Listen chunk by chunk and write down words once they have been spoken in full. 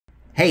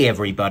Hey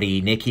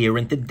everybody, Nick here,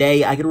 and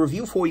today I got a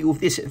review for you of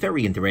this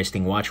very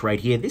interesting watch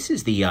right here. This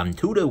is the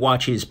Tudor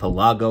Watches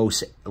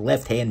Pelagos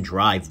left-hand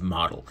drive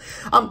model.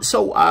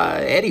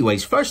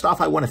 Anyways, first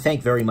off, I want to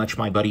thank very much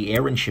my buddy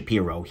Aaron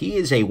Shapiro. He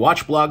is a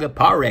watch blogger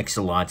par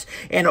excellence,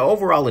 and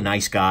overall a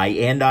nice guy,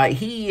 and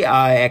he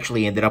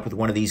actually ended up with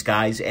one of these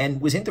guys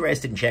and was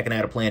interested in checking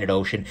out a Planet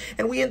Ocean,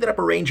 and we ended up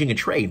arranging a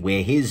trade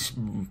where his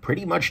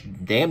pretty much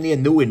damn near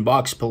new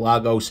in-box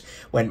Pelagos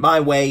went my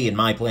way, and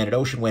my Planet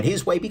Ocean went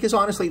his way, because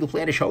honestly, the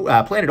Planet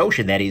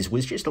Ocean, that is,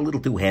 was just a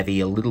little too heavy,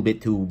 a little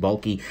bit too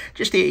bulky.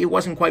 Just, it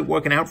wasn't quite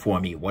working out for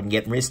me. It wasn't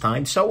getting wrist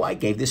time, so I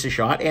gave this a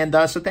shot, and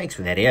so thanks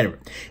for that, Aaron.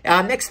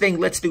 Next thing,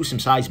 let's do some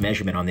size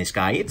measurement on this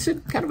guy. It's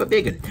kind of a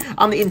big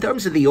one. In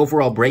terms of the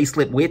overall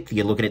bracelet width,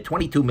 you're looking at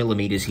 22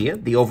 millimeters here.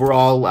 The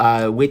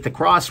overall width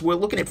across, we're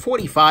looking at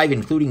 45,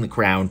 including the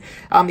crown.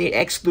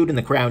 Excluding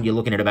the crown, you're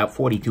looking at about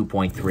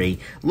 42.3.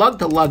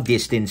 Lug-to-lug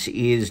distance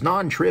is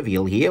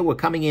non-trivial here. We're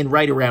coming in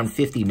right around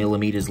 50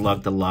 millimeters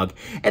lug-to-lug.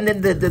 And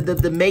then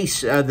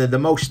the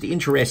most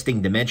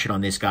interesting dimension on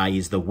this guy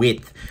is the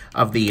width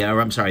of the,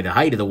 the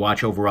height of the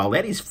watch overall.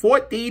 That is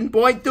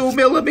 14.2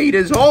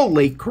 millimeters.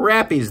 Holy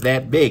crap, is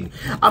that big.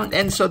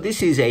 And so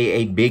this is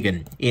a big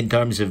one in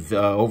terms of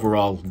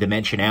overall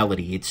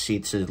dimensionality.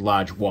 It's a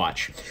large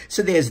watch.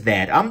 So there's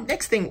that.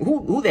 Next thing,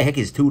 who the heck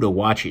is Tudor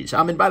Watches?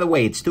 And by the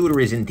way, it's Tudor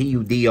as in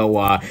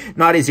T-U-D-O-R,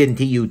 not as in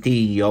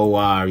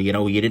T-U-T-O-R. You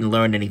know, you didn't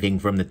learn anything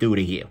from the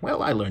Tudor here.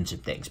 Well, I learned some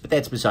things, but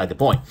that's beside the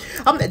point.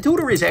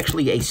 Tudor is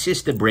actually a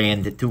sister brand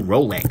to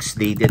Rolex,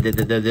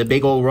 the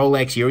big old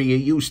Rolex you're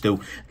used to.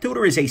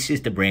 Tudor is a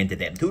sister brand to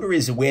them. Tudor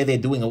is where they're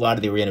doing a lot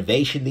of their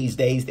innovation these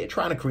days. They're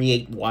trying to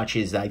create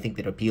watches, I think,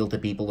 that appeal to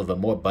people of a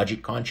more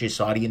budget-conscious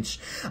audience.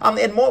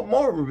 And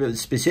more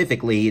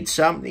specifically, it's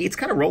kind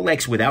of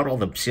Rolex without all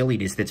the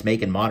silliness that's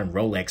making modern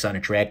Rolex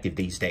unattractive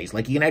these days.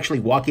 Like, you can actually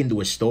walk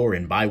into a store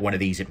and buy one of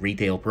these at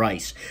retail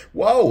price.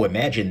 Whoa,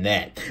 imagine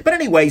that. But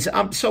anyways,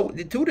 so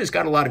Tudor's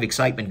got a lot of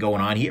excitement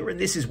going on here, and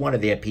this is one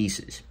of their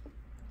pieces.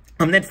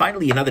 And then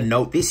finally, another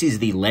note, this is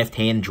the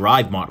left-hand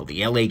drive model,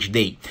 the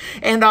LHD.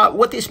 And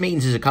what this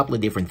means is a couple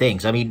of different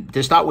things. I mean,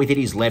 to start with, it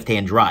is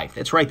left-hand drive.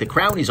 That's right, the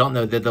crown is on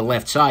the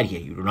left side here.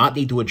 You do not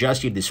need to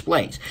adjust your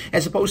displays,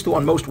 as opposed to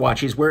on most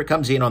watches where it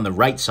comes in on the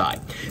right side.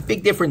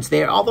 Big difference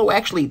there, although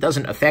actually it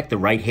doesn't affect the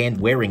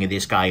right-hand wearing of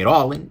this guy at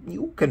all. And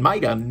you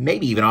might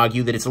maybe even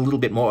argue that it's a little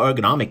bit more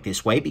ergonomic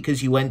this way,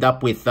 because you end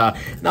up with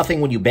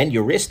nothing when you bend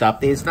your wrist up.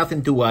 There's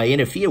nothing to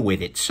interfere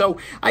with it. So,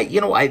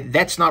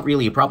 that's not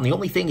really a problem. The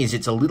only thing is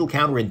it's a little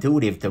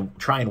counterintuitive to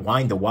try and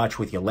wind the watch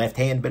with your left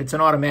hand, but it's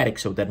an automatic,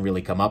 so it doesn't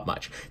really come up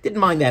much. Didn't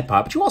mind that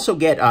part, but you also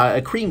get a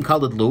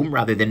cream-colored lume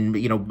rather than,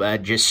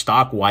 just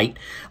stock white.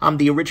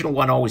 The original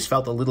one always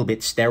felt a little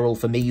bit sterile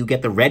for me. You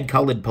get the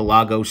red-colored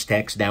Pelagos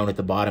text down at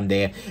the bottom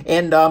there,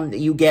 and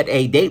you get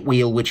a date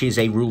wheel, which is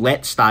a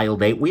roulette-style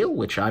date wheel,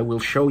 which I will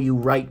show you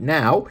right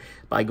now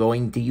by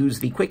going to use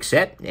the quick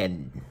set,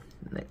 and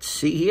let's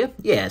see here.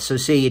 Yeah, so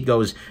see, it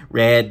goes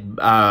red,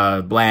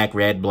 black,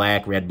 red,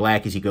 black, red,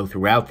 black as you go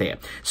throughout there.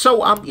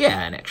 So,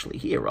 yeah, and actually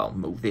here, I'll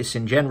move this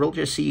in general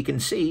just so you can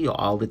see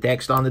all the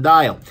text on the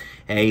dial.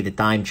 Hey, the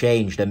time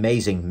changed.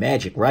 Amazing.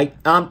 Magic, right?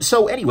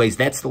 So anyways,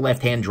 that's the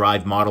left-hand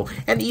drive model.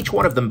 And each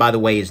one of them, by the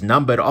way, is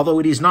numbered, although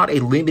it is not a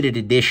limited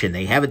edition.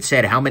 They haven't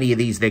said how many of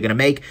these they're going to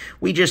make.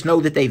 We just know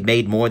that they've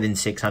made more than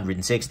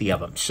 660 of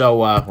them. So,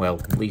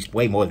 well, at least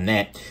way more than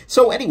that.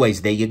 So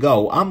anyways, there you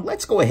go.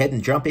 Let's go ahead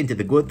and jump into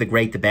the good, the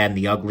great, the bad, and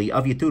the ugly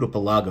of your Tudor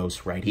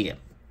Pelagos right here.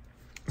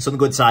 So on the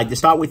good side, to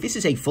start with, this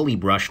is a fully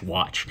brushed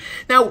watch.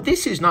 Now,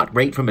 this is not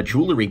great from a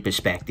jewelry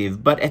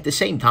perspective, but at the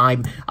same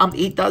time,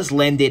 it does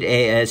lend it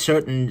a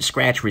certain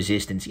scratch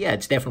resistance. Yeah,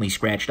 it's definitely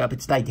scratched up.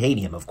 It's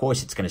titanium. Of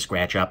course it's going to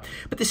scratch up.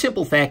 But the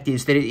simple fact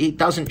is that it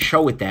doesn't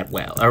show it that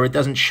well, or it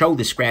doesn't show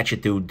the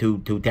scratchitude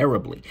too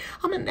terribly.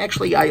 And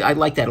actually, I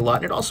like that a lot.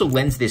 And it also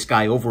lends this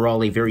guy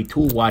overall a very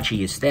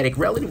tool-watchy aesthetic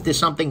relative to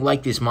something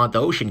like this Mont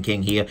Ocean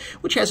King here,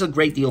 which has a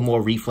great deal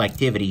more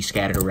reflectivity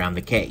scattered around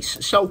the case.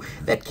 So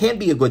that can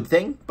be a good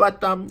thing.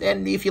 But,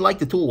 and if you like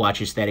the tool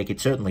watch aesthetic,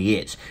 it certainly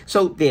is.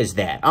 So there's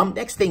that.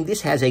 Next thing,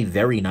 this has a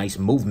very nice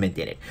movement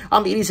in it.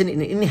 It is an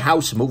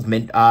in-house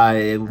movement.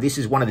 This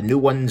is one of the new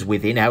ones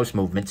with in-house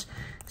movements.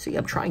 See,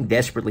 I'm trying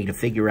desperately to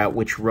figure out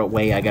which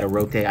way I got to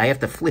rotate. I have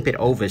to flip it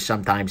over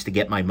sometimes to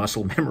get my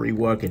muscle memory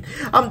working.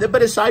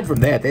 But aside from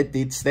that,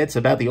 that's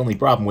about the only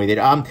problem with it.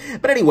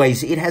 But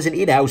anyways, it has an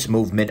in-house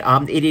movement.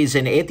 It is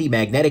an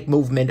anti-magnetic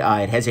movement.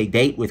 It has a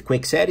date with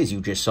quick set, as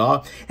you just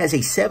saw. It has a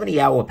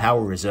 70-hour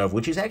power reserve,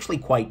 which is actually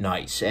quite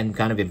nice and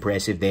kind of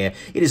impressive there.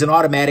 It is an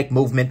automatic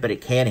movement, but it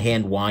can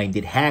hand wind.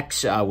 It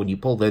hacks when you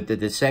pull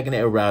the second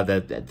or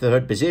the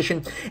third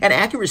position. And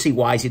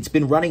accuracy-wise, it's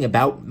been running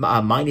about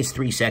minus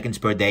 3 seconds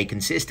per day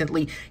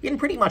consistently in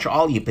pretty much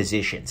all your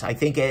positions. I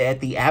think at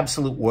the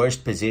absolute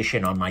worst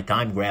position on my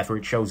time grapher,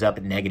 it shows up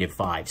at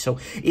 -5. So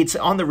it's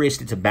on the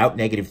wrist, it's about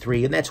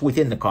 -3, and that's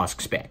within the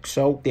cost spec.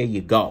 So there you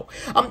go.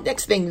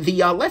 Next thing,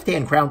 the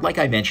left-hand crown, like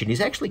I mentioned,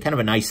 is actually kind of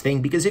a nice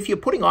thing, because if you're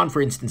putting on,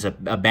 for instance, a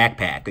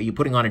backpack, or you're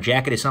putting on a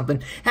jacket or something,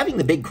 having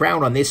the big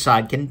crown on this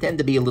side can tend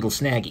to be a little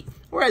snaggy.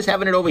 whereas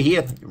having it over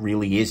here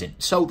really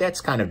isn't. So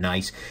that's kind of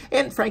nice.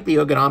 And frankly,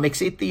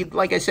 ergonomics,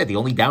 like I said, the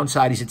only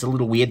downside is it's a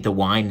little weird to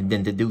wind and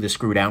then to do the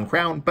screw-down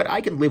crown, but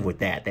I can live with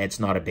that. That's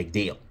not a big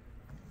deal.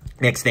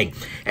 Next thing,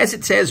 as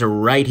it says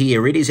right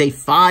here, it is a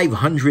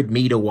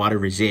 500-meter water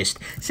resist,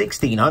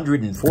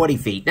 1,640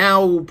 feet.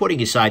 Now,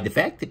 putting aside the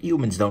fact that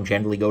humans don't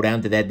generally go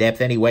down to that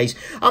depth anyways,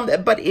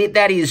 but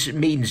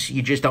means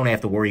you just don't have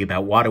to worry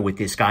about water with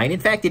this guy. And in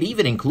fact, it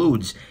even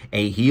includes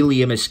a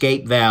helium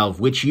escape valve,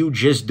 which you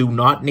just do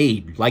not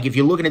need. Like if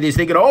you're looking at this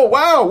thinking, oh,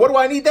 wow, what do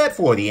I need that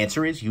for? The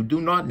answer is you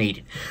do not need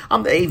it.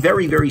 A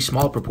very, very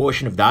small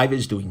proportion of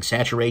divers doing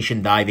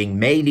saturation diving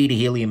may need a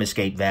helium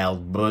escape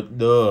valve, but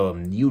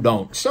you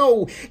don't. So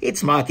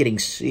it's marketing,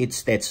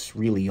 that's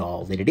really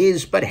all that it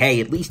is, but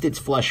hey, at least it's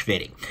flush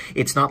fitting.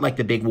 It's not like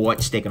the big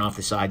wart sticking off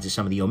the sides of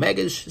some of the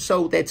Omegas,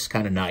 so that's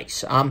kind of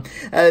nice. But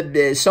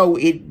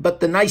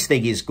the nice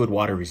thing is good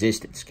water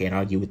resistance, can't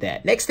argue with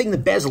that. Next thing, the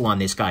bezel on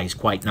this guy is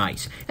quite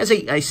nice. Has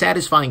a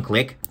satisfying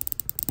click.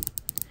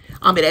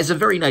 It has a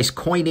very nice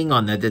coining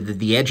on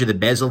the edge of the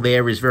bezel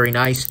there is very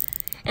nice.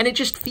 And it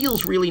just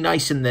feels really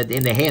nice in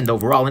the hand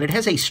overall, and it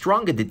has a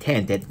stronger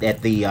detent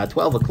at the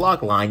 12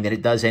 o'clock line than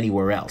it does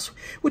anywhere else,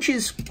 which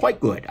is quite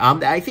good.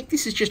 I think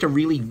this is just a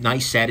really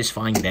nice,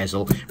 satisfying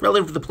bezel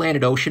relative to the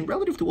Planet Ocean,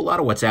 relative to a lot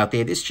of what's out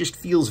there. This just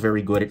feels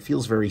very good. It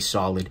feels very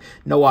solid.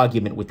 No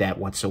argument with that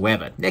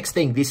whatsoever. Next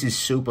thing, this is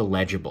super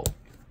legible.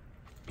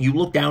 You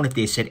look down at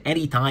this at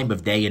any time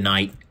of day or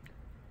night,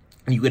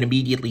 and you can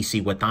immediately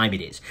see what time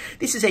it is.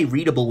 This is a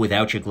readable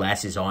without your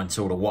glasses on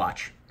sort of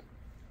watch,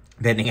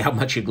 depending how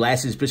much your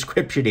glasses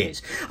prescription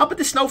is. But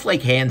the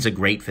snowflake hands are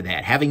great for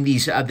that. Having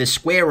these the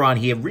square on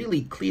here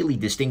really clearly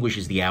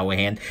distinguishes the hour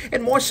hand,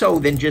 and more so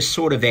than just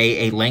sort of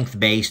a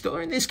length-based,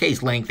 or in this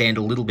case length and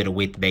a little bit of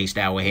width-based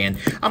hour hand.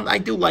 I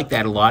do like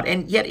that a lot,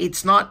 and yet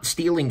it's not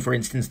stealing, for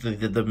instance,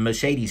 the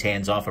Mercedes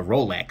hands off of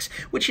Rolex,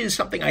 which is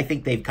something I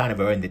think they've kind of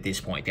earned at this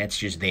point. That's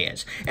just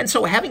theirs. And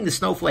so having the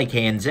snowflake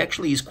hands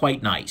actually is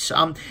quite nice.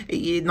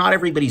 Not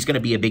everybody's going to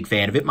be a big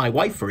fan of it. My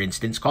wife, for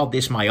instance, called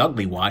this my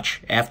ugly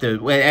watch after,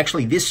 well, actually,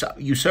 this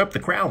usurped the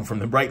crown from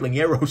the Breitling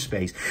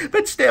Aerospace.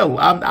 But still,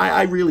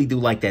 I really do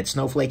like that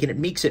snowflake, and it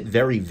makes it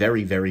very,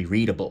 very, very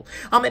readable.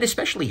 And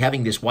especially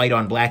having this white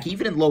on black,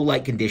 even in low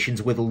light conditions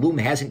where the lume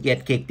hasn't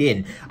yet kicked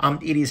in,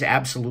 it is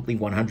absolutely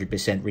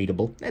 100%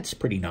 readable. That's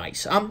pretty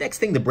nice. Next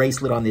thing, the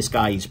bracelet on this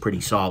guy is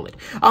pretty solid.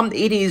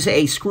 It is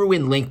a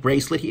screw-in link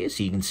bracelet here,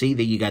 so you can see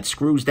that you got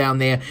screws down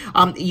there.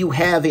 You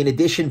have, in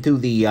addition to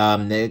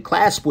the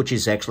clasp, which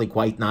is actually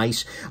quite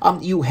nice,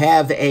 you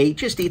have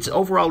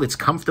overall, it's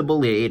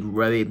comfortable.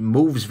 It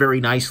moves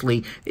very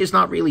nicely. There's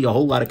not really a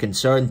whole lot of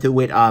concern to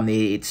it.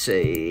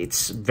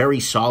 It's very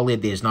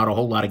solid. There's not a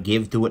whole lot of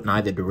give to it in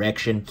either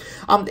direction.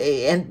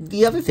 And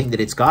the other thing that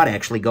it's got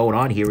actually going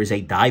on here is a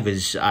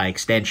diver's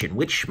extension,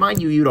 which,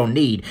 mind you, you don't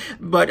need,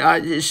 but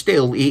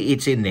still,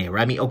 it's in there.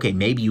 I mean, okay,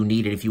 maybe you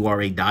need it if you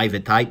are a diver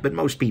type, but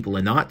most people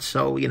are not,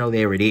 so, you know,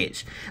 there it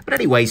is. But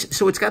anyways,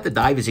 so it's got the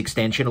diver's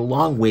extension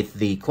along with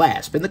the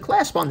clasp, and the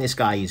clasp on this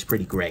guy is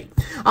pretty great,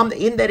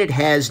 in that it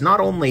has not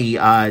only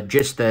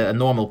just a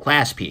normal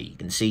clasp here. You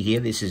can see here,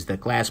 this is the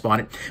clasp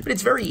on it, but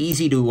it's very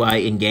easy to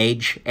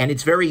engage, and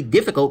it's very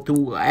difficult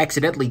to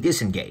accidentally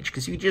disengage,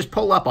 because you just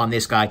pull up on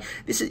this guy.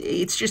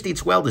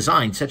 It's well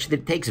designed such that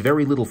it takes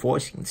very little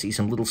force. You can see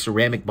some little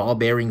ceramic ball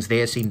bearings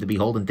there seem to be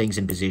holding things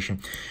in position,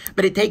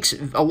 but it takes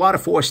a lot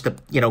of force to,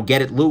 you know,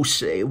 get it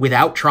loose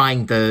without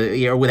trying to,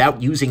 you know,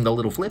 without using the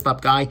little flip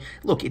up guy.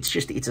 Look, it's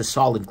a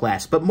solid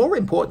clasp, but more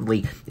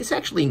importantly, this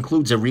actually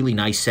includes a really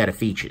nice set of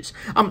features,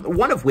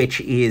 one of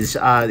which is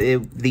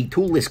the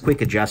toolless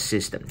quick adjust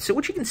system. So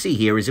what you can see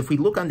here is if we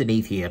look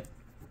underneath here,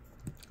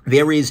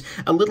 there is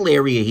a little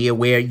area here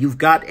where you've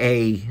got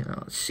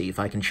let's see if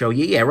I can show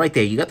you. Yeah, right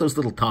there. You got those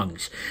little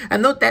tongues.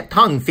 And note that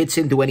tongue fits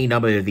into any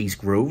number of these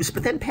grooves,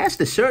 but then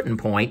past a certain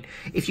point,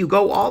 if you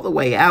go all the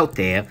way out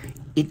there,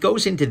 it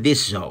goes into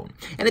this zone.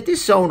 And at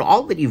this zone,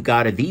 all that you've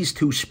got are these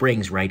two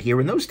springs right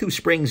here, and those two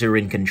springs are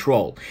in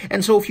control.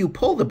 And so if you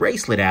pull the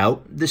bracelet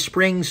out, the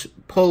springs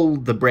pull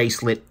the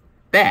bracelet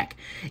back.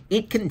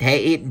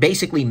 It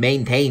basically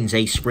maintains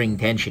a spring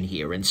tension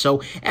here, and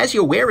so as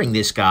you're wearing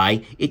this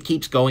guy, it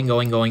keeps going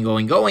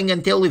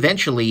until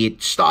eventually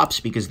it stops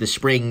because the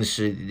springs,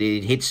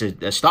 it hits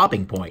a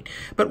stopping point.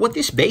 But what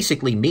this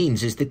basically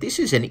means is that this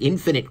is an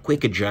infinite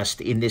quick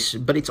adjust in this,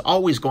 but it's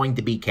always going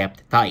to be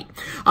kept tight.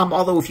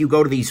 Although if you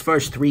go to these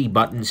first three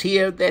buttons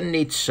here, then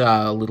it's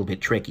a little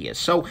bit trickier.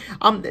 So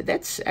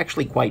that's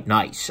actually quite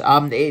nice.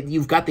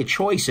 You've got the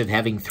choice of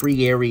having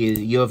three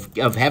areas,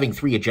 of having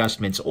three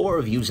adjustments,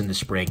 or of using the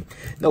spring.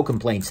 No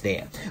complaints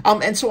there.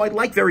 And so I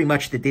like very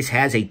much that this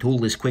has a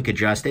toolless quick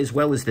adjust as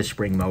well as the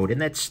spring mode,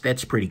 and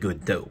that's pretty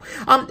good too.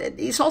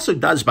 This also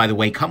does, by the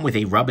way, come with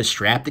a rubber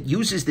strap that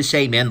uses the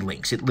same end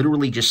links. It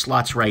literally just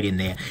slots right in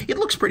there. It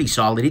looks pretty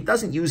solid. It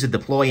doesn't use a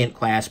deployant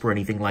clasp or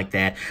anything like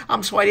that,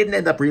 so I didn't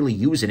end up really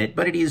using it,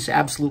 but it is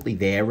absolutely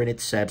there, and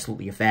it's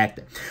absolutely a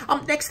factor.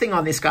 Next thing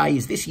on this guy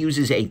is this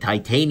uses a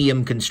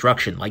titanium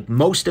construction. Like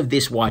most of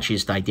this watch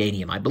is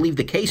titanium. I believe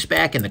the case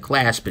back and the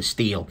clasp is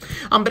steel,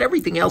 but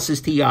everything else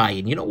is TI,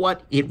 and you know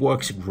what? It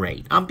works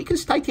great.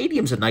 Because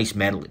titanium's a nice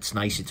metal. It's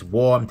nice, it's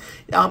warm,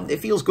 it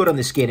feels good on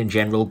the skin in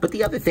general, but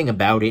the other thing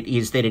about it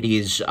is that it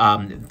is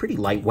pretty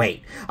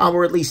lightweight,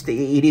 or at least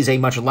it is a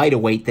much lighter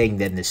weight thing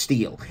than the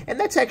steel, and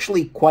that's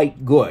actually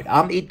quite good.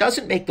 It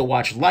doesn't make the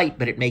watch light,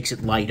 but it makes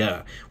it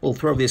lighter. We'll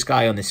throw this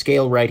guy on the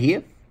scale right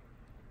here.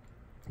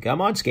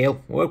 Come on,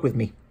 scale, work with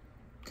me.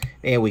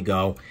 There we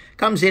go.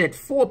 Comes in at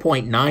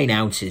 4.9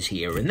 ounces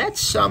here, and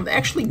that's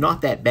actually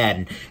not that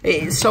bad.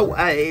 And so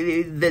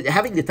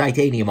having the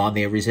titanium on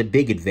there is a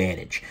big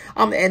advantage.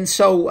 And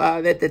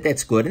so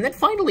that's good. And then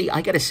finally,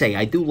 I got to say,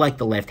 I do like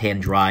the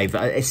left-hand drive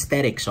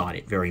aesthetics on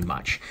it very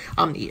much.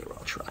 Here,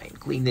 I'll try and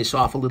clean this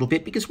off a little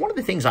bit, because one of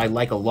the things I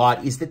like a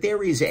lot is that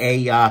there is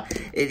a,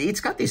 it's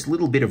got this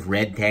little bit of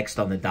red text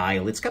on the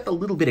dial. It's got the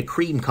little bit of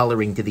cream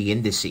coloring to the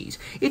indices.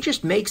 It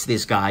just makes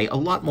this guy a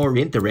lot more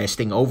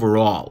interesting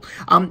overall.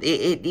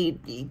 It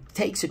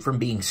takes it from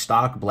being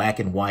stark black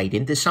and white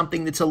into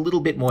something that's a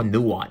little bit more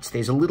nuanced.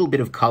 There's a little bit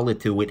of color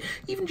to it,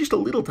 even just a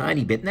little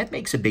tiny bit, and that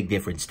makes a big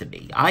difference to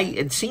me. I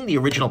had seen the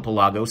original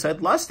Pelagos.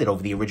 I'd lusted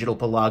over the original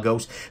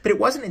Pelagos, but it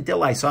wasn't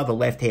until I saw the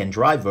left-hand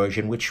drive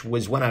version, which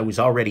was when I was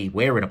already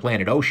wearing a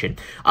Planet Ocean,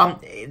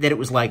 that it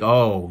was like,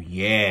 oh,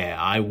 yeah,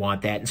 I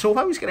want that. And so if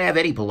I was going to have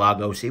any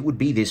Pelagos, it would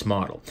be this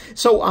model.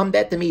 So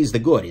that to me is the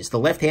good, is the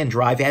left-hand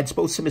drive adds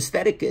both some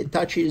aesthetic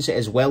touches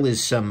as well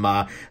as some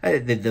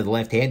the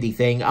left-handy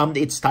thing.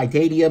 It's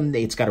titanium,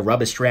 it's got a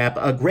rubber strap,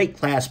 a great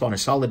clasp on a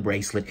solid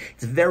bracelet.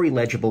 It's very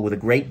legible with a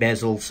great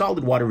bezel,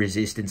 solid water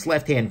resistance,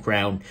 left-hand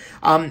crown,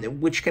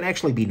 which can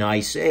actually be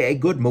nice, a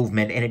good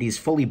movement, and it is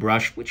fully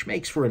brushed, which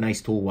makes for a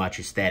nice tool watch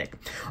aesthetic.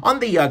 On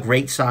the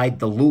great side,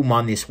 the lume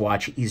on this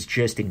watch is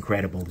just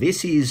incredible.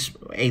 This is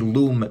a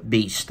lume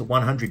beast,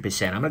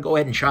 100%. I'm going to go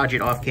ahead and charge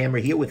it off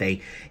camera here with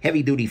a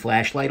heavy-duty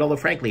flashlight, although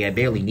frankly, I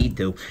barely need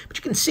to. But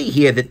you can see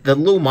here that the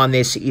lume on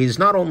this is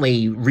not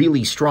only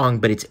really strong,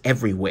 but it's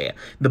everywhere.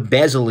 The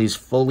bezel is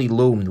fully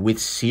lumed with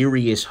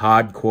serious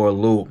hardcore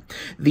lume.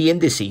 The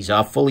indices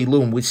are fully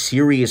lumed with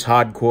serious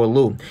hardcore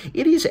lume.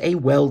 It is a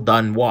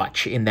well-done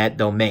watch in that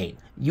domain.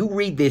 You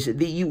read this,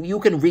 you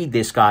can read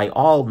this guy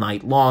all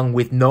night long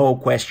with no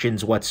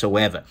questions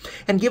whatsoever.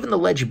 And given the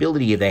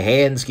legibility of the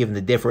hands, given the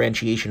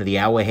differentiation of the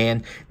hour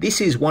hand, this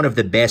is one of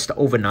the best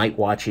overnight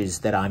watches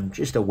that I'm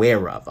just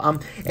aware of.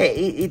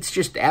 It's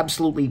just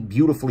absolutely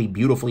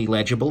beautifully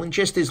legible, and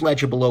just as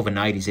legible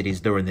overnight as it is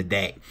during the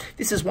day.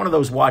 This is one of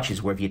those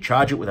watches where if you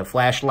charge it with a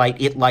flashlight,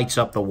 it lights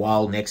up the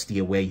wall next to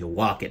you where you're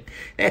walking.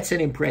 That's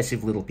an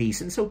impressive little piece,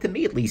 and so to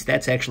me at least,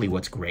 that's actually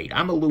what's great.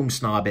 I'm a lume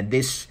snob, and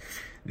this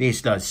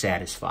does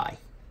satisfy.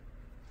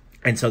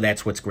 And so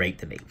that's what's great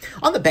to me.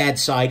 On the bad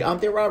side,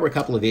 there are a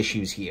couple of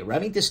issues here. I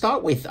mean, to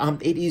start with,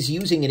 it is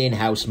using an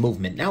in-house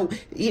movement. Now,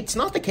 it's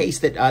not the case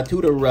that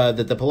Tudor,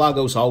 that the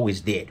Pelagos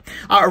always did.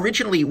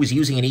 Originally, it was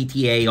using an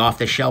ETA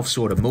off-the-shelf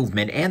sort of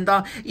movement. And,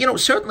 you know,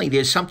 certainly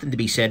there's something to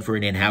be said for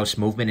an in-house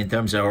movement in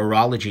terms of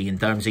horology, in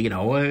terms of, you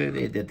know,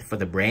 for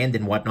the brand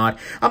and whatnot.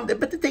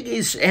 But the thing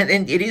is,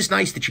 and it is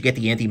nice that you get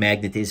the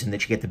anti-magnetism,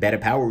 that you get the better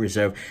power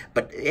reserve.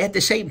 But at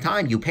the same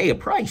time, you pay a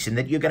price, and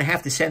that you're going to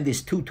have to send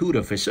this to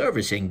Tudor for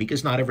servicing, because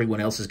not everyone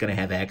else is going to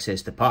have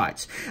access to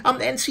parts.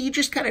 And so you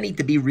just kind of need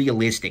to be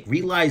realistic.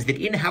 Realize that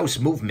in-house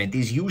movement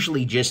is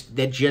usually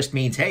just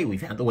means, hey, we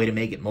found a way to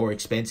make it more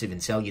expensive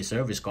and sell you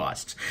service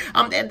costs.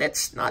 And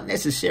that's not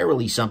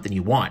necessarily something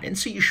you want. And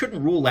so you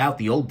shouldn't rule out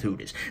the old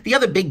Tudors. The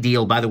other big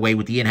deal, by the way,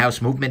 with the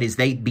in-house movement is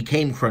they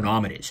became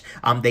chronometers.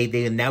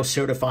 They are now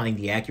certifying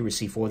the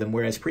accuracy for them,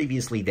 whereas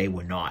previously they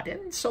were not.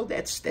 And so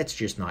that's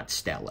just not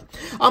stellar.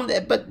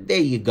 But there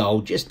you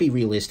go. Just be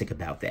realistic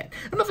about that.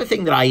 Another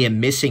thing that I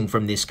am missing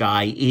from this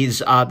guy is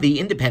the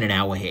independent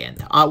hour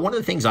hand. One of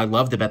the things I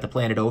loved about the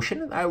Planet Ocean,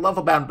 and I love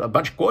about a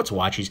bunch of quartz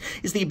watches,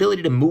 is the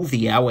ability to move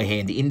the hour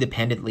hand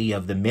independently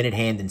of the minute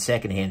hand and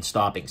second hand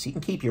stopping, so you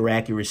can keep your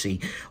accuracy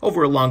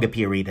over a longer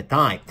period of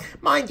time.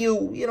 Mind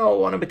you,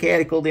 know, on a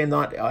mechanical, they're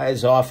not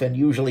as often.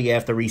 Usually you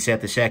have to reset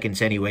the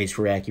seconds anyways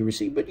for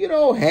accuracy, but you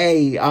know,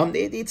 hey,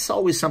 it's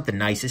always something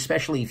nice,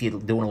 especially if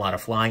you're doing a lot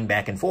of flying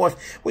back and forth,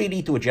 where you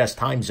need to adjust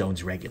time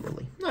zones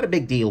regularly. Not a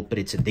big deal, but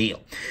it's a deal.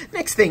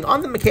 Next thing,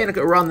 on the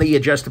mechanical, or on the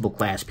adjustable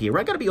clasp here,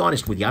 I gotta be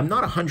honest with you, I'm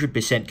not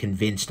 100%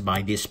 convinced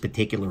by this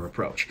particular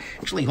approach.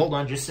 Actually, hold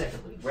on just a second.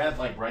 Let me grab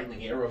my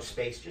Breitling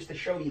Aerospace just to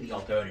show you the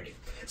alternative.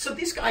 So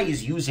this guy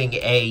is using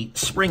a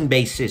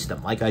spring-based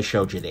system, like I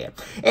showed you there.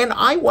 And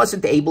I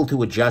wasn't able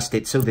to adjust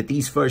it so that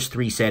these first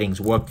three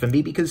settings worked for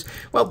me because,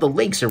 well, the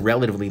links are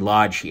relatively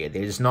large here.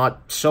 There's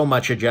not so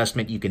much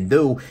adjustment you can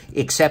do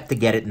except to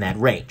get it in that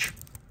range.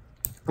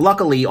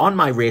 Luckily, on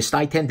my wrist,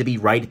 I tend to be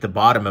right at the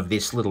bottom of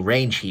this little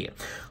range here,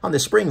 on the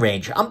spring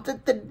range.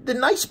 The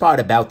nice part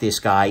about this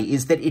guy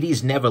is that it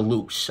is never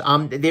loose.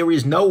 There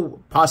is no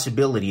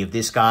possibility of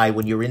this guy,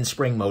 when you're in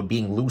spring mode,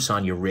 being loose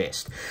on your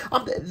wrist.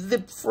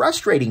 The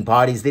frustrating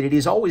part is that it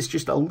is always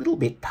just a little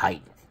bit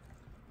tight.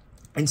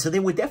 And so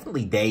there were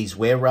definitely days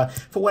where,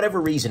 for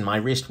whatever reason, my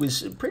wrist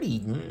was a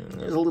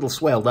little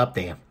swelled up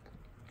there.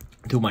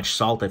 too much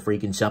salt or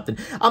freaking something.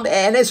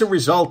 And as a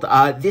result,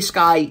 this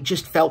guy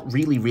just felt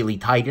really, really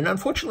tight. And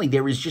unfortunately,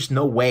 there is just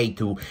no way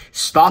to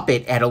stop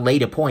it at a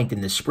later point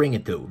in the spring or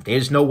two.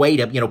 There's no way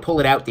to, pull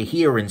it out to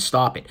here and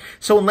stop it.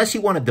 So unless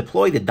you want to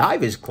deploy the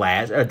diver's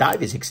class, or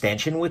diver's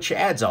extension, which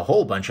adds a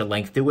whole bunch of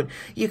length to it,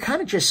 you're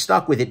kind of just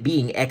stuck with it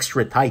being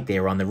extra tight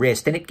there on the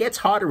wrist. And it gets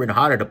harder and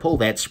harder to pull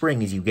that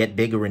spring as you get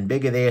bigger and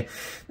bigger there.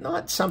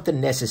 Not something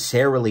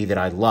necessarily that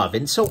I love.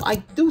 And so I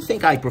do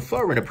think I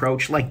prefer an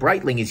approach like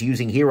Breitling is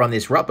using here on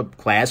this rubber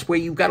class, where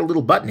you've got a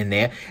little button in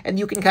there and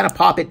you can kind of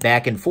pop it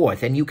back and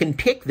forth, and you can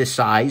pick the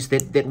size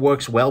that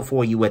works well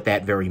for you at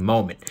that very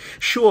moment.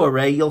 Sure,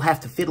 you'll have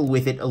to fiddle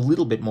with it a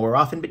little bit more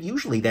often, but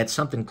usually that's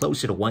something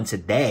closer to once a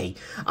day,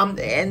 and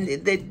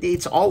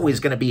it's always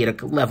going to be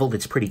at a level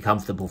that's pretty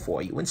comfortable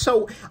for you. And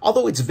so,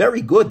 although it's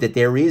very good that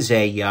there is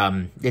a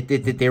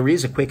that there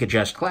is a quick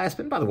adjust clasp,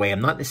 and by the way,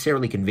 I'm not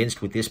necessarily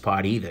convinced with this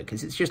part either,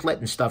 because it's just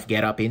letting stuff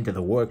get up into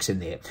the works in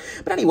there.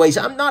 But anyways,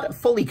 I'm not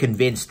fully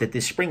convinced that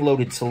this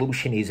spring-loaded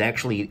solution is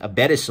actually a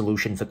better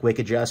solution for quick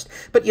adjust,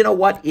 but you know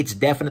what? It's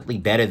definitely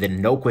better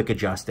than no quick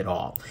adjust at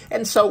all.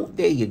 And so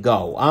there you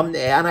go. And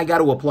I got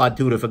to applaud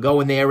Tudor for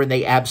going there, and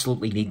they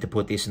absolutely need to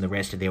put this in the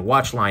rest of their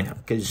watch lineup,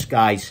 because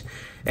guys,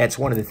 that's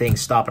one of the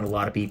things stopping a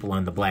lot of people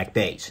on the black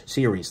bays.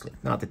 Seriously.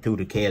 Not that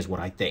Tudor cares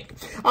what I think.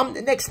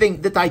 The next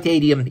thing, the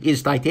titanium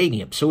is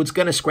titanium, so it's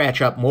going to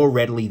scratch up more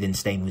readily than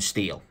stainless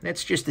steel.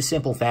 That's just the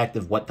simple fact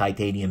of what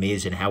titanium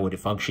is and how it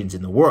functions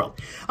in the world.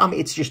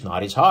 It's just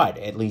not as hard,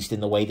 at least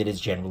in the way that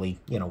it's generally,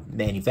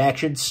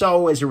 manufactured.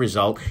 So as a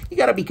result, you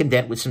got to be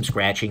content with some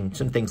scratching,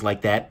 some things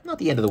like that. Not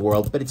the end of the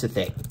world, but it's a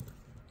thing.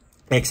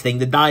 Next thing,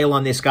 the dial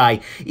on this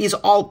guy is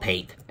all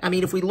paint. I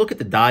mean, if we look at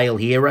the dial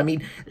here, I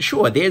mean,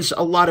 sure, there's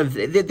a lot of,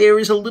 there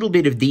is a little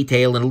bit of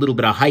detail and a little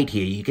bit of height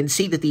here. You can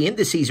see that the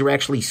indices are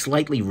actually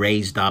slightly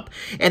raised up,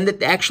 and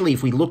that actually,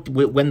 if we looked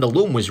when the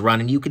loom was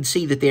running, you can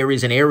see that there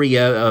is an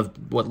area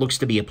of what looks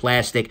to be a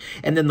plastic,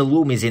 and then the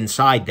loom is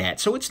inside that.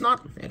 So it's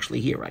not,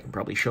 actually here, I can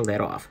probably show that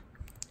off.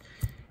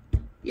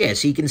 Yeah,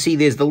 so you can see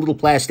there's the little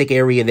plastic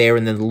area there,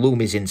 and then the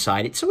loom is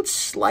inside it, so it's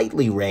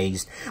slightly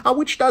raised,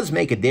 which does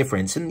make a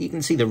difference, and you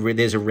can see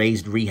there's a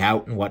raised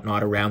rehout and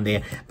whatnot around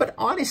there. But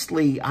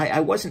honestly, I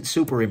wasn't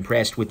super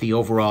impressed with the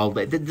overall.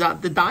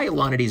 The dial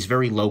on it is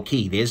very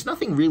low-key. There's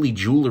nothing really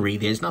jewelry.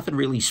 There's nothing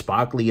really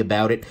sparkly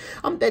about it.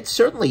 That's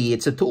certainly,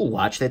 it's a tool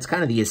watch. That's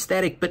kind of the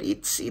aesthetic, but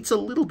it's a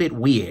little bit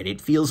weird.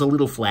 It feels a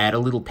little flat, a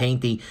little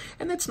painty,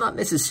 and that's not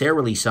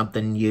necessarily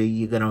something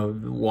you're going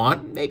to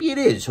want. Maybe it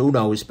is, who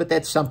knows, but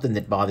that's something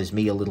that bothers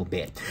me a little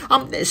bit.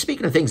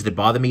 Speaking of things that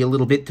bother me a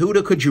little bit,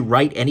 Tudor, could you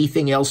write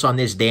anything else on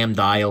this damn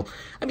dial?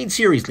 I mean,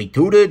 seriously,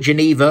 Tudor,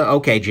 Geneva,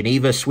 okay,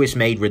 Geneva,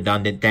 Swiss-made,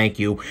 redundant, thank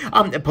you.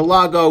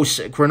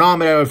 Pelagos,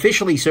 chronometer,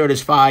 officially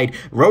certified,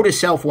 rotor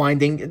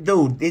self-winding.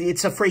 Dude,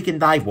 it's a freaking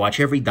dive watch.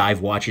 Every dive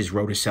watch is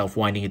rotor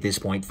self-winding at this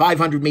point.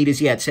 500 meters,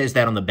 yeah, it says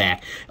that on the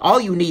back. All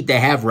you need to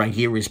have right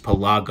here is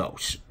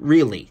Pelagos.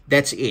 Really,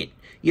 that's it.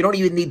 You don't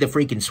even need the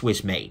freaking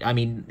Swiss made. I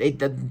mean, it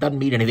doesn't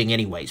mean anything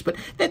anyways. But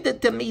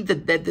to me,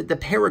 the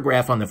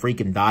paragraph on the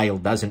freaking dial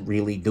doesn't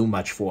really do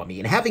much for me.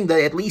 And having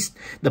at least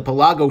the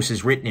Pelagos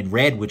is written in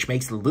red, which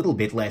makes it a little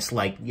bit less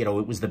like, it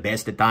was the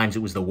best at times,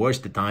 it was the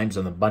worst at times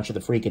on a bunch of the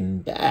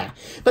freaking,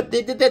 But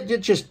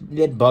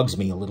that bugs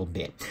me a little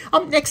bit.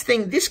 Next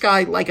thing, this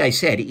guy, like I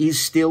said, is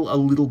still a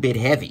little bit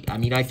heavy. I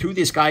mean, I threw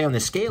this guy on the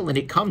scale, and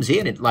it comes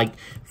in at like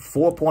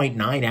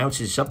 4.9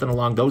 ounces, something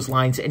along those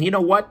lines. And you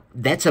know what?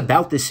 That's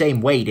about the same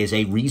weight as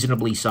a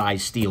reasonably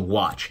sized steel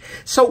watch.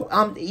 So,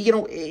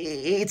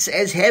 it's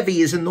as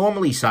heavy as a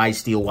normally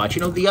sized steel watch.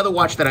 The other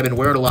watch that I've been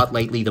wearing a lot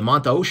lately, the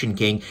Manta Ocean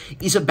King,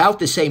 is about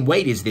the same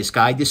weight as this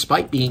guy,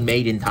 despite being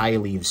made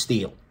entirely of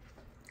steel.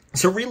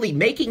 So really,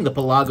 making the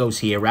Pelagos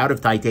here out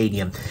of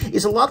titanium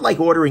is a lot like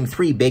ordering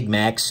 3 Big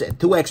Macs,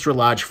 2 extra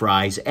large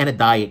fries, and a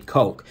Diet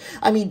Coke.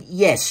 I mean,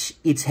 yes,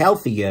 it's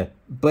healthier,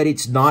 but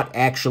it's not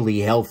actually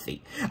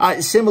healthy.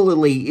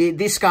 Similarly,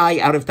 this guy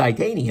out of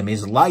titanium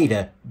is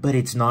lighter, but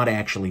it's not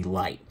actually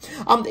light.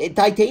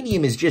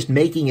 Titanium is just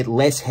making it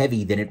less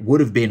heavy than it would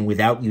have been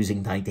without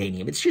using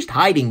titanium. It's just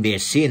hiding their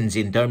sins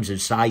in terms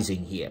of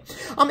sizing here.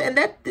 And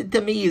that,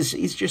 to me,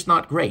 is just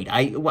not great.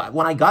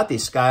 When I got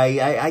this guy,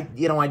 I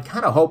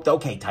kind of hoped,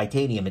 okay,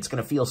 titanium, it's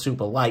going to feel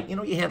super light.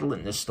 You handle it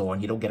in the store,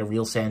 and you don't get a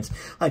real sense,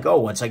 like, oh,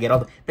 once I get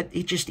all the... But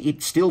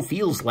it still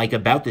feels like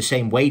about the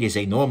same weight as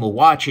a normal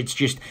watch. It's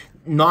just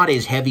not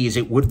as heavy as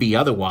it would be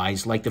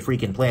otherwise, like the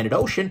freaking Planet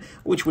Ocean,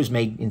 which was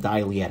made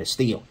entirely out of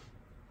steel.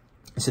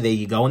 So there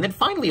you go. And then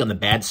finally on the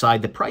bad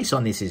side, the price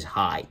on this is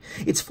high.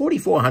 It's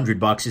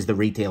 $4,400 is the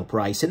retail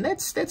price, and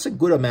that's a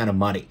good amount of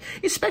money,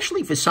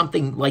 especially for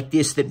something like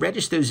this that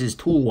registers as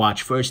tool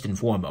watch first and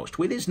foremost,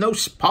 where there's no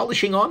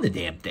polishing on the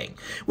damn thing,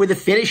 where the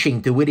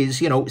finishing to it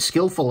is,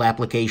 skillful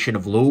application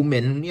of loom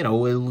and,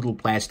 little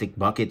plastic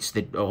buckets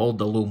that hold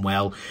the loom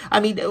well. I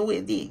mean,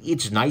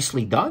 it's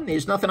nicely done.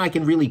 There's nothing I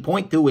can really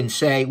point to and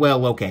say,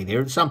 well, okay, there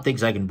are some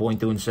things I can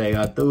point to and say,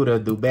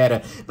 do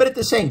better. But at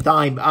the same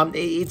time,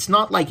 it's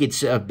not like it's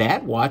it's a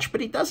bad watch,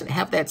 but it doesn't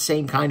have that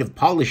same kind of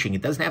polishing.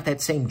 It doesn't have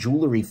that same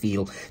jewelry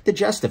feel to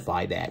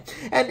justify that.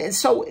 And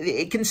so,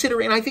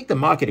 considering, I think the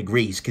market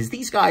agrees, because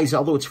these guys,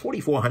 although it's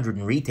 $4,400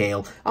 in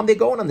retail, they're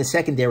going on the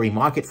secondary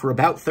market for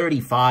about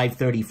 $35,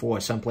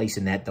 $34, someplace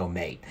in that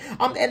domain.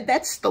 And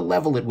that's the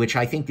level at which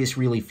I think this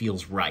really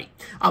feels right.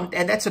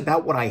 And that's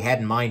about what I had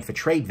in mind for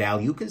trade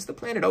value, because the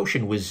Planet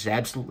Ocean was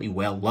absolutely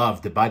well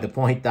loved by the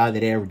point that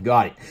Aaron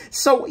got it.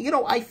 So, you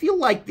know, I feel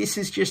like this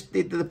is just,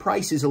 the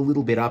price is a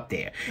little bit up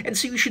there. And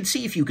so you should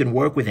see if you can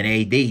work with an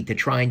AD to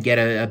try and get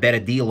a better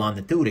deal on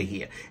the Tudor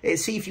here.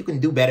 See if you can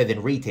do better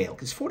than retail,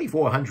 because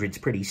 $4,400 is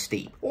pretty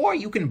steep. Or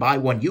you can buy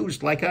one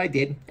used like I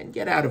did and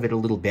get out of it a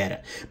little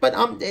better. But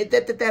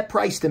that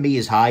price to me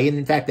is high, and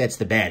in fact that's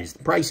the bad, is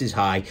the price is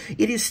high.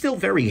 It is still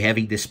very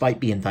heavy despite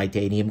being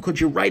titanium. Could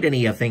you write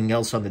anything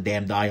else on the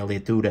damn dial there,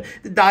 Tudor?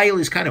 The dial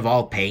is kind of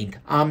all paint,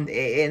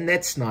 and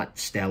that's not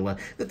stellar.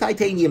 The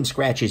titanium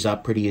scratches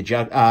up pretty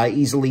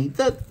easily.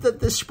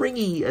 The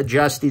springy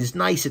adjust is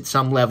nice at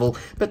some level,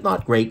 but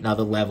not great in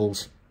other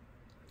levels.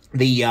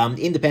 The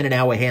independent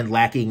hour hand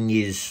lacking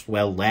is,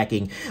 well,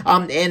 lacking.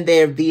 And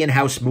the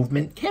in-house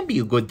movement can be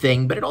a good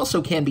thing, but it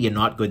also can be a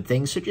not good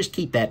thing, so just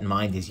keep that in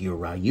mind as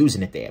you're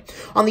using it there.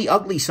 On the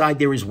ugly side,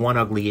 there is one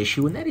ugly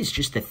issue, and that is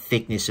just the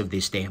thickness of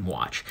this damn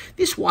watch.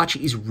 This watch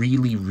is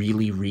really,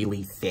 really,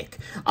 really thick.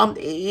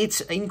 It's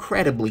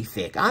incredibly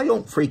thick. I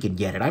don't freaking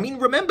get it. I mean,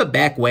 remember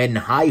back when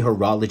high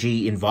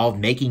horology involved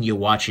making your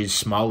watches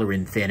smaller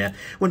and thinner,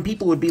 when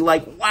people would be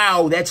like,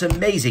 wow, that's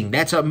amazing,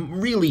 that's a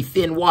really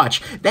thin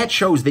watch, that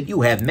shows that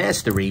you have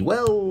mastery.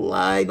 Well,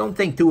 I don't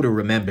think Tudor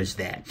remembers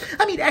that.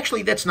 I mean,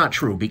 actually, that's not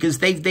true, because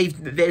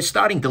they're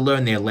starting to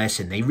learn their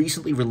lesson. They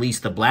recently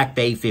released the Black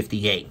Bay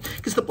 58,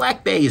 because the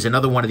Black Bay is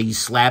another one of these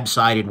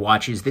slab-sided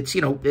watches that's,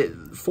 you know,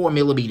 4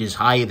 millimeters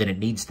higher than it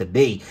needs to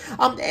be.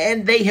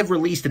 And they have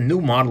released a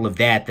new model of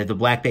that, the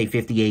Black Bay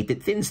 58,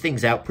 that thins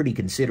things out pretty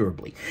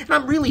considerably. And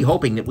I'm really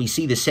hoping that we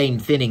see the same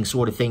thinning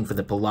sort of thing for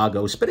the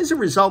Pelagos, but as a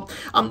result,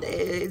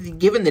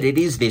 given that it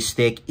is this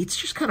thick, it's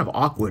just kind of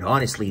awkward,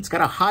 honestly. It's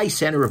got a high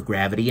center of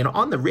gravity, and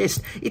on the wrist,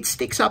 it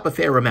sticks up a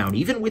fair amount.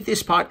 Even with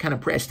this part kind of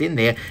pressed in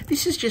there,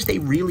 this is just a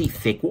really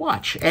thick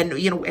watch. And,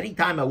 you know,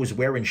 anytime I was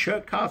wearing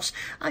shirt cuffs,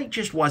 I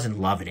just wasn't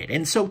loving it.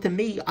 And so, to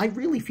me, I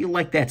really feel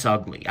like that's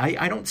ugly.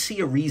 I don't see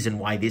a reason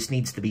why this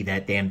needs to be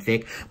that damn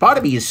thick. Part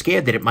of me is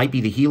scared that it might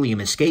be the helium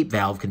escape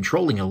valve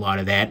controlling a lot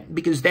of that,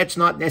 because that's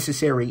not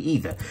necessary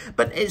either.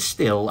 But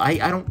still, I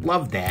don't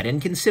love that.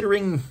 And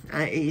considering,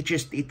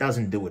 it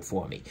doesn't do it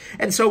for me.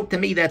 And so, to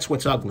me, that's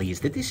what's ugly,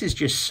 is that this is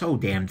just so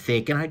damn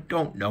thick, and I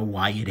don't know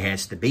why it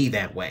has to be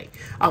that way.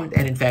 And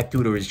in fact,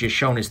 Tudor has just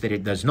shown us that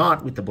it does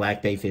not with the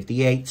Black Bay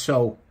 58,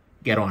 so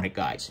get on it,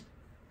 guys.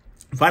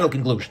 Final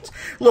conclusions.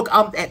 Look,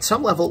 at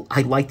some level,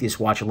 I like this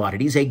watch a lot.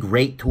 It is a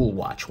great tool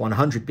watch,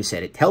 100%.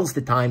 It tells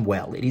the time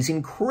well. It is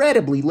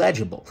incredibly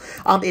legible.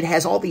 It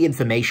has all the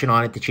information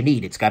on it that you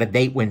need. It's got a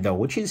date window,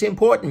 which is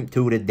important,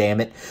 Tudor, damn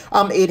it.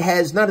 It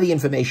has none of the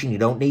information you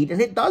don't need, and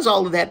it does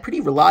all of that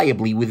pretty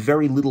reliably with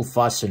very little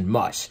fuss and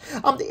muss.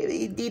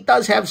 It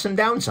does have some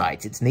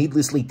downsides. It's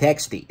needlessly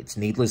texty. It's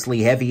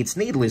needlessly heavy. It's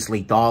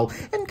needlessly tall.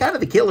 And kind of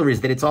the killer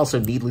is that it's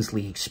also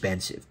needlessly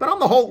expensive. But on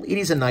the whole, it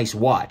is a nice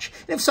watch.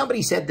 And if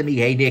somebody said to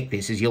me, hey, Nick,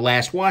 this is your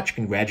last watch,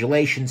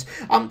 congratulations,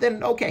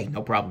 then okay,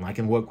 no problem, I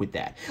can work with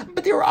that.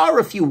 But there are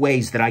a few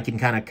ways that I can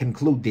kind of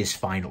conclude this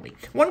finally.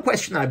 One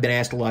question that I've been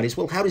asked a lot is,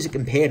 well, how does it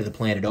compare to the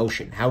Planet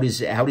Ocean? How does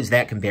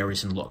that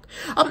comparison look?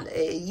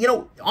 You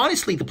know,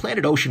 honestly, the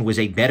Planet Ocean was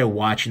a better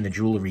watch in the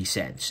jewelry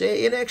sense,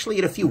 and actually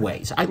in a few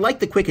ways. I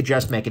like the quick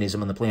adjust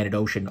mechanism on the Planet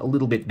Ocean a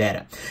little bit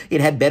better.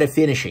 It had better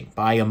finishing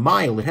by a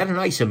mile. It had a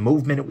nicer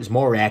movement. It was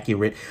more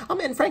accurate.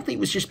 And frankly, it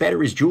was just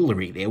better as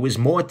jewelry. There was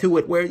more to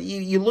it, where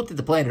you looked at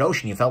the Planet Ocean,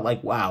 you felt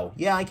like, wow,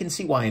 yeah, I can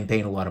see why I'm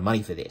paying a lot of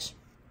money for this.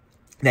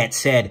 That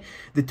said,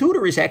 the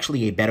Tudor is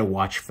actually a better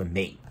watch for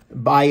me,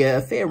 by a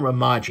fair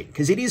margin,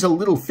 because it is a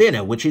little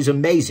thinner, which is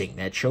amazing.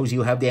 That shows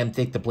you how damn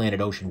thick the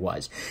Planet Ocean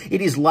was.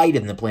 It is lighter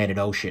than the Planet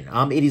Ocean.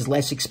 It is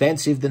less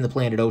expensive than the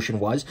Planet Ocean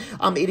was.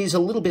 It is a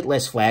little bit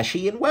less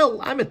flashy, and, well,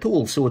 I'm a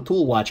tool, so a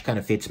tool watch kind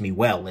of fits me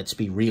well, let's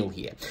be real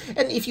here.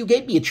 And if you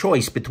gave me a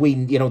choice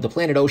between, you know, the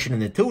Planet Ocean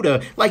and the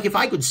Tudor, like if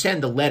I could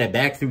send a letter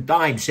back through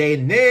time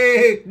saying,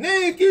 Nick,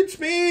 it's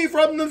me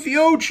from the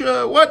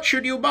future, what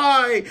should you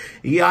buy?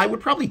 Yeah, I would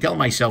probably tell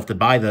myself to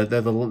buy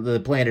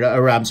the Planet,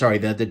 or I'm sorry,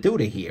 the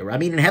Tudor here. I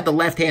mean, had the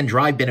left-hand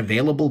drive been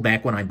available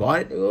back when I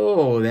bought it,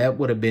 oh, that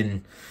would have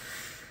been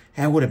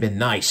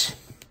nice.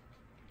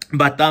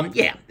 But,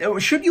 yeah,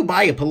 should you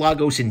buy a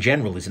Pelagos in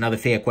general is another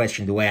fair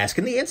question to ask,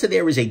 and the answer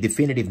there is a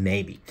definitive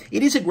maybe.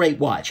 It is a great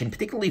watch, and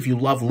particularly if you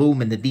love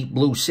lume and the deep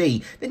blue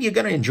sea, then you're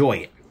going to enjoy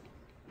it.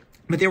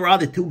 But there are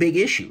the two big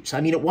issues. I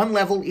mean, at one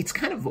level, it's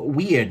kind of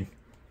weird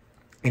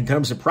In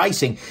terms of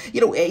pricing,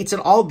 it's an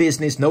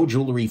all-business, no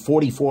jewelry,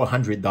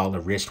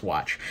 $4,400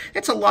 wristwatch.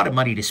 That's a lot of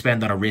money to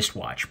spend on a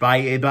wristwatch by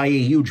a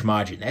huge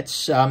margin.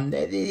 That's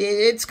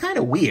it's kind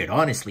of weird,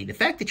 honestly. The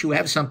fact that you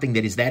have something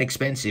that is that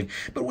expensive,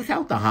 but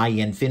without the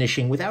high-end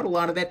finishing, without a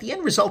lot of that, the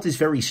end result is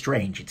very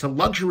strange. It's a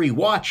luxury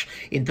watch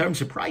in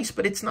terms of price,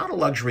 but it's not a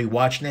luxury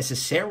watch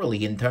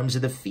necessarily in terms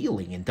of the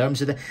feeling, in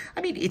terms of the.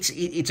 I mean, it's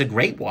a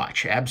great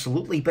watch,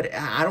 absolutely, but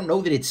I don't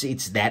know that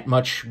it's that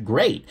much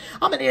great.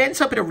 And it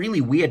ends up in a really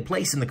weird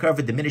place in the curve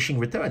of diminishing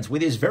returns, where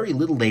there's very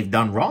little they've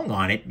done wrong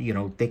on it,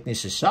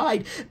 thickness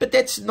aside, but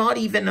that's not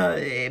even,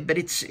 but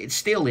it's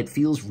still, it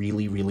feels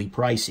really, really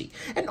pricey.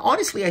 And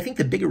honestly, I think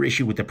the bigger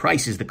issue with the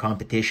price is the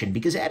competition,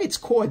 because at its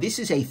core, this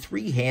is a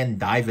three-hand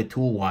diver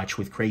tool watch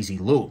with crazy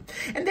lume.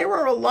 And there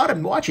are a lot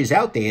of watches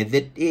out there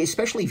that,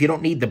 especially if you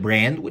don't need the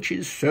brand, which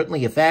is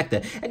certainly a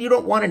factor, and you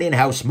don't want an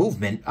in-house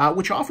movement,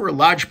 which offer a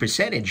large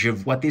percentage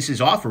of what this is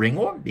offering,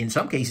 or in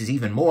some cases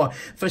even more,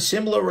 for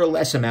similar or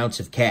less amounts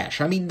of cash.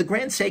 I mean, the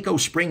Grand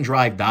Seiko Spring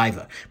Drive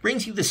Diver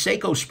brings you the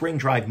Seiko Spring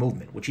Drive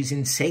movement, which is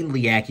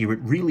insanely accurate,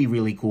 really,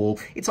 really cool.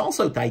 It's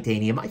also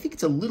titanium. I think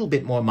it's a little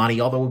bit more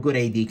money, although a good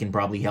AD can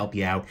probably help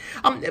you out.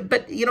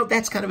 But,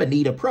 that's kind of a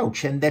neat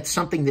approach, and that's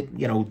something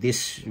that,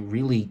 this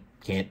really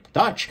can't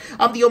touch.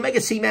 The Omega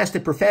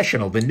Seamaster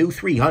Professional, the new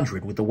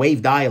 300 with the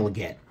wave dial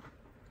again,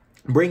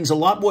 brings a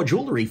lot more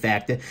jewelry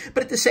factor,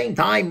 but at the same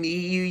time,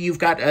 you've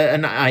got,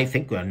 I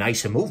think, a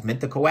nicer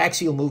movement. The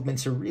coaxial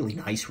movements are really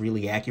nice,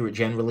 really accurate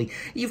generally.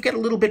 You've got a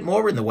little bit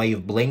more in the way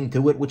of bling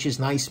to it, which is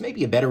nice.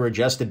 Maybe a better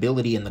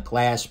adjustability in the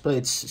clasp, but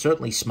it's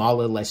certainly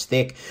smaller, less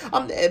thick.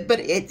 But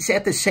it's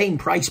at the same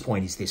price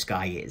point as this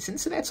guy is, and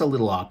so that's a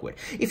little awkward.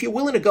 If you're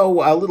willing to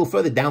go a little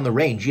further down the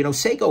range,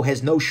 Seiko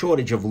has no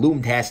shortage of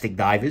lume-tastic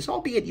divers,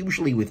 albeit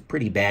usually with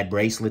pretty bad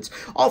bracelets,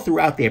 all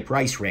throughout their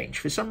price range.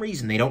 For some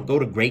reason, they don't go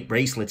to great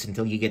bracelets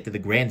until you get to the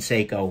Grand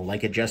Seiko,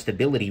 like,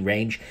 adjustability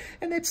range,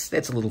 and that's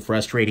a little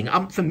frustrating.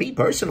 For me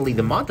personally,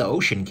 the Manta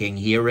Ocean King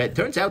here, it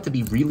turns out to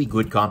be really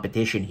good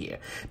competition here,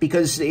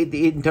 because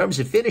in terms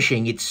of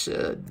finishing, it's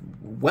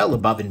well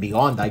above and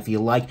beyond, I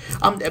feel like.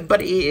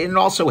 But it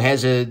also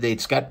has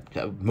it's got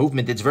a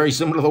movement that's very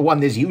similar to the one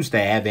this used to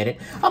have in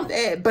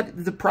it.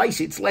 But the price,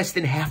 it's less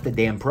than half the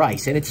damn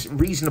price, and it's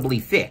reasonably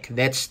thick.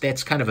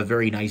 That's kind of a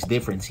very nice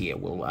difference here.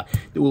 We'll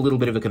do a little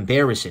bit of a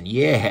comparison.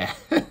 Yeah.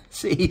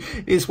 See,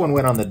 this one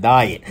went on the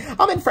diet.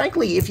 And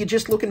frankly, if you're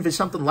just looking for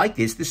something like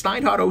this, the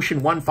Steinhardt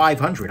Ocean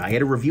 1500, I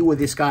had a review of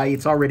this guy,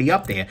 it's already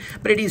up there,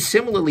 but it is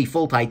similarly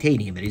full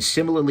titanium. It is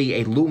similarly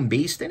a lume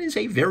beast, and is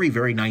a very,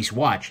 very nice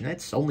watch, and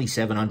that's only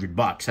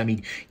 $700. I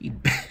mean,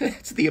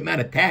 that's the amount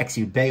of tax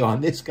you'd pay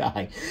on this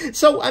guy.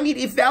 So, I mean,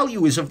 if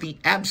value is of the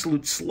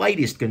absolute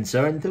slightest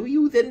concern to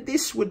you, then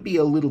this would be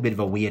a little bit of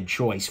a weird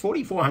choice.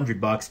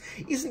 $4,400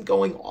 isn't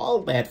going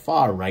all that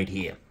far right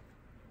here.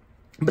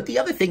 But the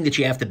other thing that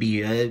you have to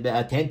be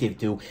attentive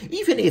to,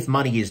 even if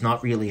money is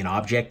not really an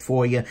object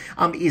for you,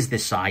 is the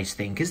size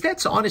thing. Because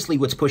that's honestly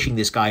what's pushing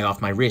this guy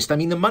off my wrist. I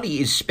mean, the money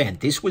is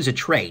spent. This was a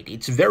trade.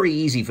 It's very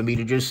easy for me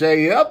to just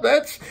say, yep,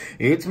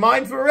 it's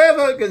mine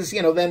forever. Because,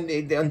 then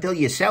until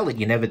you sell it,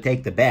 you never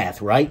take the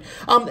bath, right?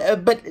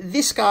 But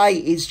this guy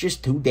is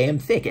just too damn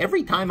thick.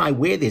 Every time I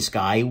wear this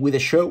guy with a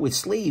shirt with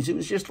sleeves, it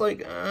was just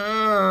like,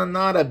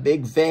 not a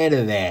big fan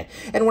of that.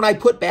 And when I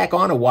put back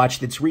on a watch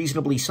that's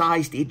reasonably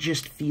sized, it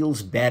just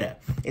feels better.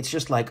 It's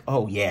just like,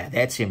 oh yeah,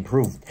 that's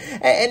improved.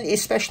 And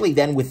especially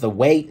then with the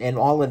weight and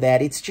all of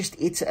that,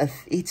 it's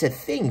a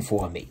thing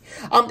for me.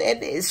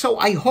 And so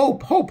I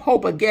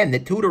hope again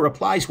that Tudor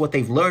applies what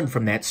they've learned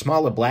from that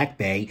smaller Black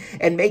Bay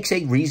and makes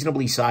a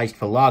reasonably sized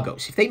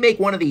Pelagos. If they make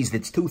one of these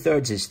that's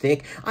 2/3 as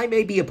thick, I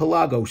may be a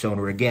Pelagos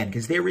owner again,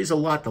 because there is a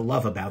lot to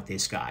love about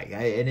this guy.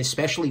 And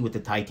especially with the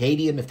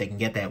titanium, if they can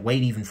get that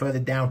weight even further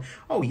down,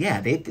 oh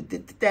yeah,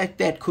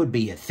 that could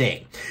be a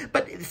thing.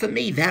 But for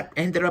me, that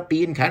ended up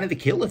being kind of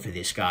the killer for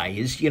this guy,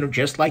 is,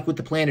 just like with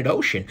the Planet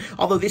Ocean.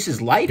 Although this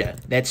is lighter,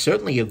 that's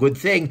certainly a good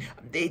thing.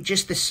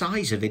 Just the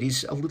size of it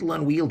is a little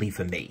unwieldy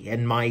for me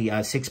and my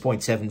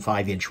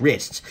 6.75-inch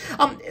wrists.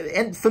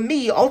 And for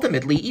me,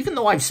 ultimately, even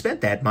though I've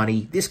spent that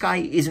money, this guy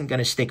isn't going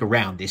to stick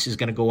around. This is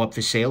going to go up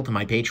for sale to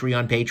my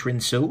Patreon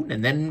patrons soon,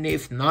 and then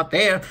if not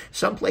there,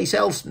 someplace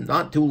else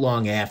not too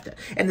long after.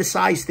 And the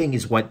size thing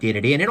is what did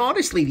it in. And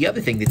honestly, the other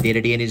thing that did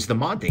it in is the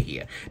Manta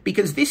here,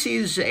 because this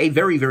is a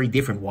very, very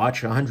different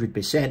watch,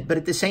 100%, but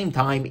at the same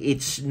time,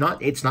 it's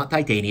not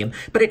titanium,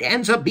 but it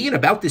ends up being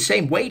about the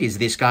same weight as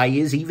this guy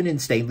is, even in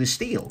stainless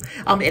steel.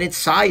 And it's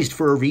sized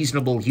for a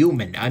reasonable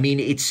human. I mean,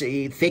 it's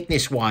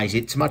thickness-wise,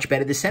 it's much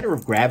better. The center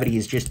of gravity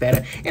is just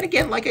better. And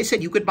again, like I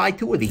said, you could buy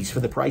 2 of these for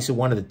the price of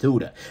one of the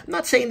Tudor. I'm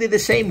not saying they're the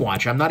same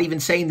watch. I'm not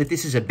even saying that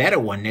this is a better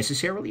one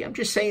necessarily. I'm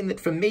just saying that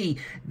for me,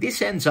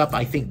 this ends up,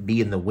 I think,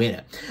 being the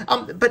winner.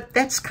 But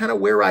that's kind of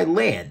where I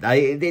land.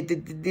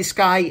 This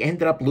guy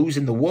ended up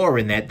losing the war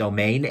in that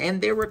domain, and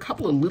there were a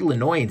couple of little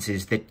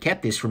annoyances that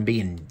kept this from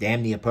being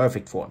damn near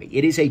perfect for me.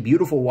 It is a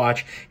beautiful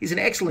watch. It's an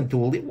excellent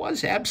tool. It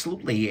was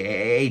absolutely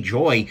a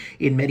joy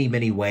in many,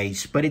 many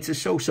ways, but it's a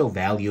so-so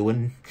value,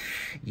 and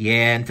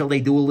yeah, until they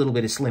do a little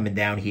bit of slimming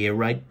down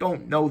here, I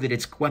don't know that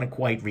it's going to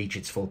quite reach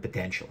its full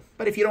potential.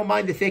 But if you don't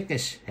mind the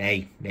thickness,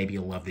 hey, maybe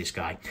you'll love this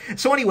guy.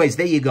 So anyways,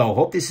 there you go.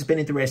 Hope this has been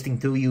interesting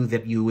to you,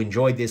 that you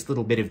enjoyed this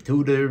little bit of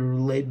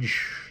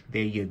tutelage.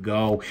 There you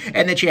go.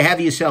 And that you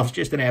have yourselves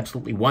just an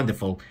absolutely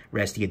wonderful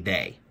rest of your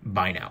day.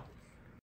 Bye now.